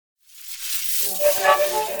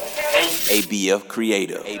ABF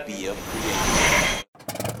Creative.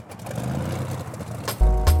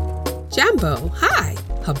 Jambo, hi.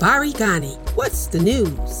 Habari gani. What's the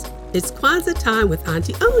news? It's Kwanzaa Time with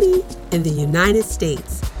Aunti Oni in the United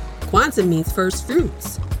States. Kwanzaa means first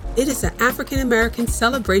fruits. It is an African-American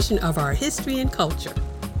celebration of our history and culture.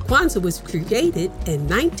 Kwanzaa was created in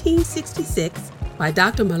 1966 by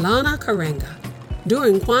Dr. Malana Karenga.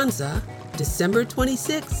 During Kwanzaa, December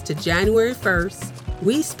 26th to January 1st,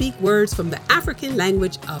 we speak words from the African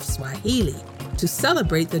language of Swahili to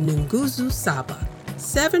celebrate the Nguzo Saba,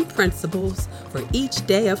 7 principles for each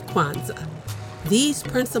day of Kwanzaa. These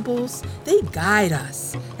principles, they guide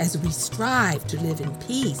us as we strive to live in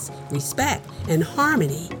peace, respect, and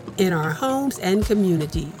harmony in our homes and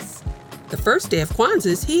communities. The first day of Kwanzaa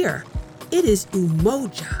is here. It is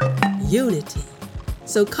Umoja, unity.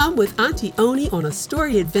 So come with Aunti Oni on a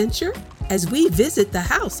story adventure as we visit the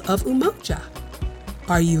house of Umoja.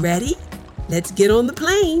 Are you ready? Let's get on the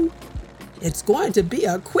plane. It's going to be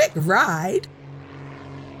a quick ride.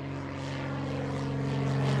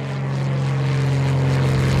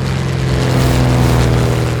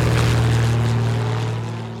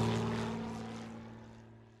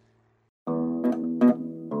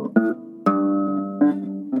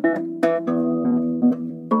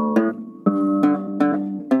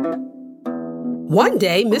 One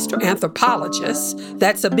day, Mr. Anthropologist,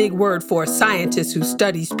 that's a big word for a scientist who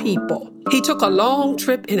studies people, he took a long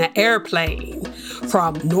trip in an airplane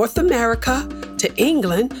from North America to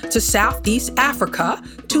England to Southeast Africa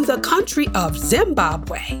to the country of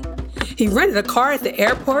Zimbabwe. He rented a car at the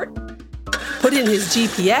airport, put in his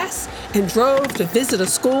GPS, and drove to visit a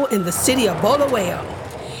school in the city of Bulawayo.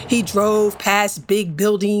 He drove past big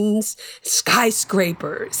buildings,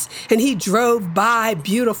 skyscrapers, and he drove by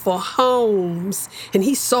beautiful homes, and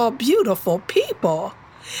he saw beautiful people.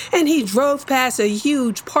 And he drove past a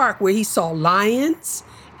huge park where he saw lions,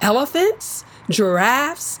 elephants,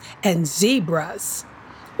 giraffes, and zebras.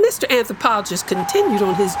 Mr. Anthropologist continued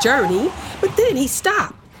on his journey, but then he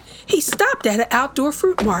stopped. He stopped at an outdoor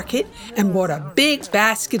fruit market and bought a big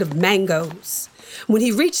basket of mangoes. When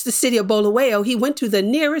he reached the city of Bulawayo, he went to the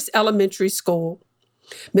nearest elementary school.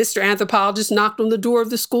 Mr. Anthropologist knocked on the door of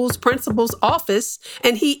the school's principal's office,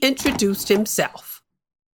 and he introduced himself.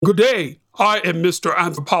 Good day. I am Mr.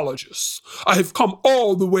 Anthropologist. I have come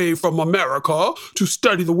all the way from America to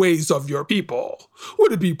study the ways of your people.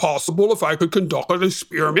 Would it be possible if I could conduct an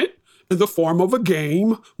experiment in the form of a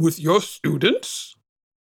game with your students?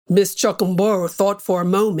 Miss Chukumboro thought for a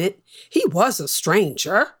moment. He was a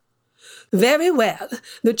stranger. Very well.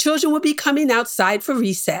 The children will be coming outside for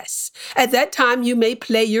recess. At that time, you may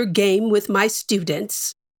play your game with my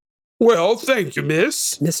students. Well, thank you,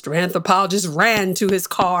 miss. Mr. Anthropologist ran to his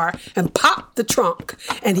car and popped the trunk,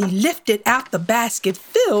 and he lifted out the basket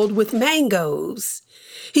filled with mangoes.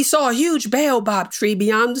 He saw a huge baobab tree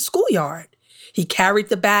beyond the schoolyard. He carried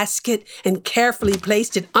the basket and carefully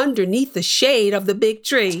placed it underneath the shade of the big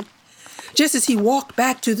tree. Just as he walked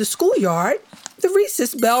back to the schoolyard, the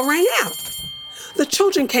recess bell rang out. The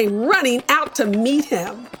children came running out to meet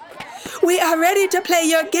him. We are ready to play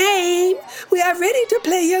your game. We are ready to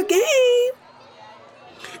play your game.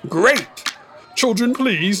 Great. Children,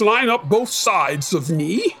 please line up both sides of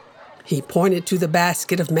me. He pointed to the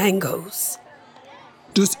basket of mangoes.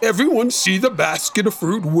 Does everyone see the basket of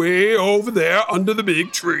fruit way over there under the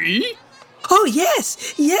big tree? Oh,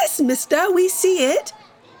 yes, mister, we see it.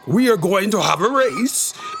 We are going to have a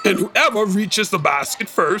race, and whoever reaches the basket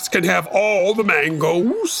first can have all the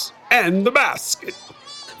mangoes and the basket.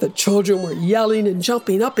 The children were yelling and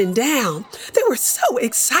jumping up and down. They were so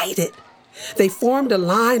excited. They formed a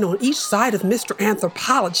line on each side of Mr.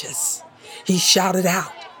 Anthropologist. He shouted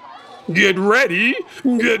out, Get ready,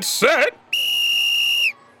 get set.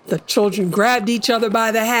 The children grabbed each other by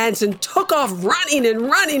the hands and took off running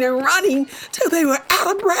till they were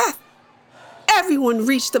out of breath. Everyone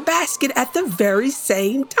reached the basket at the very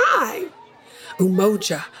same time.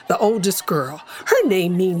 Umoja, the oldest girl, her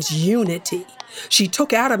name means unity. She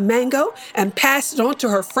took out a mango and passed it on to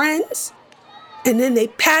her friends. And then they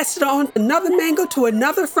passed it on another mango to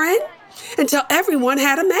another friend until everyone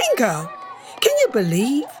had a mango. Can you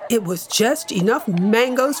believe it was just enough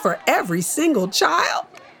mangoes for every single child?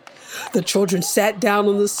 The children sat down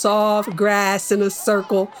on the soft grass in a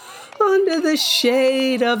circle under the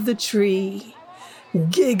shade of the tree,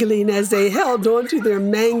 giggling as they held on to their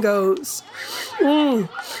mangoes.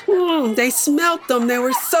 They smelt them. They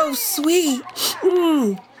were so sweet.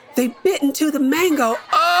 They bit into the mango.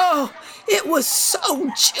 Oh, it was so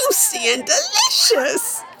juicy and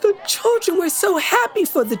delicious. The children were so happy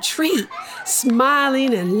for the treat,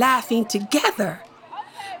 smiling and laughing together.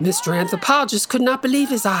 Mr. Anthropologist could not believe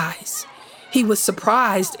his eyes. He was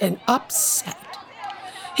surprised and upset.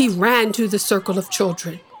 He ran to the circle of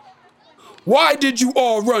children. Why did you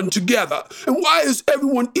all run together? And why is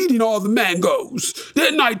everyone eating all the mangoes?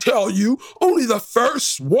 Didn't I tell you only the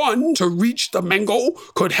first one to reach the mango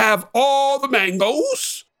could have all the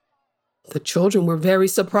mangoes? The children were very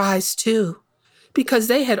surprised too, because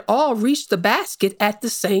they had all reached the basket at the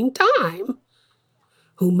same time.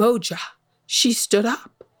 Umoja, she stood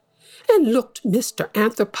up and looked Mr.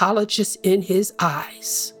 Anthropologist in his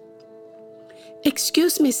eyes.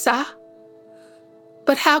 Excuse me, sir,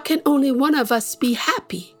 but how can only one of us be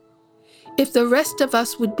happy if the rest of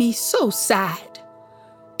us would be so sad?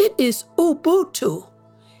 It is UBUNTU.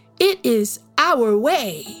 It is our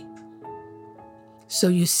way. So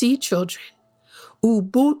you see, children,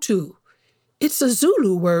 UBUNTU, it's a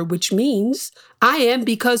Zulu word which means I am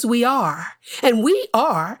because we are, and we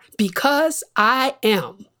are because I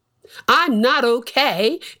am. I'm not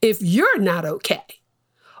okay if you're not okay.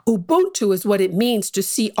 UBUNTU is what it means to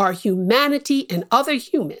see our humanity in other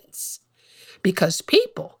humans, because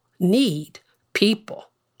people need people.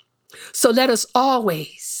 So let us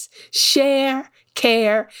always share,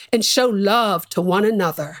 care, and show love to one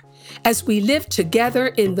another as we live together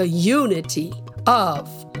in the unity of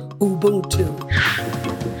UBUNTU.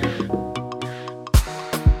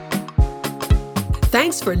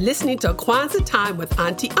 Thanks for listening to Kwanzaa Time with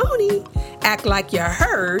Aunti Oni. Act like you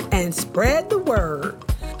heard and spread the word.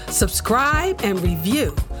 Subscribe and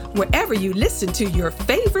review wherever you listen to your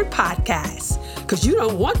favorite podcasts, because you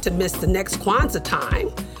don't want to miss the next Kwanzaa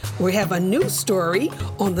Time. We have a new story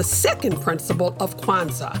on the second principle of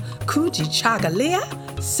Kwanzaa, kujichagulia,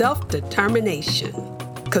 self-determination.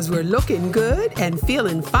 Because we're looking good and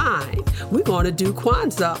feeling fine, we're going to do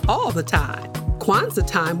Kwanzaa all the time. Kwanzaa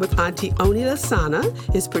Time with Aunti Oni Lasana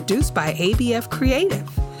is produced by ABF Creative.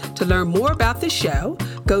 To learn more about the show,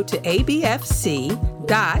 go to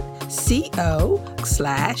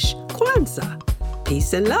abfc.co/Kwanzaa.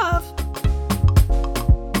 Peace and love.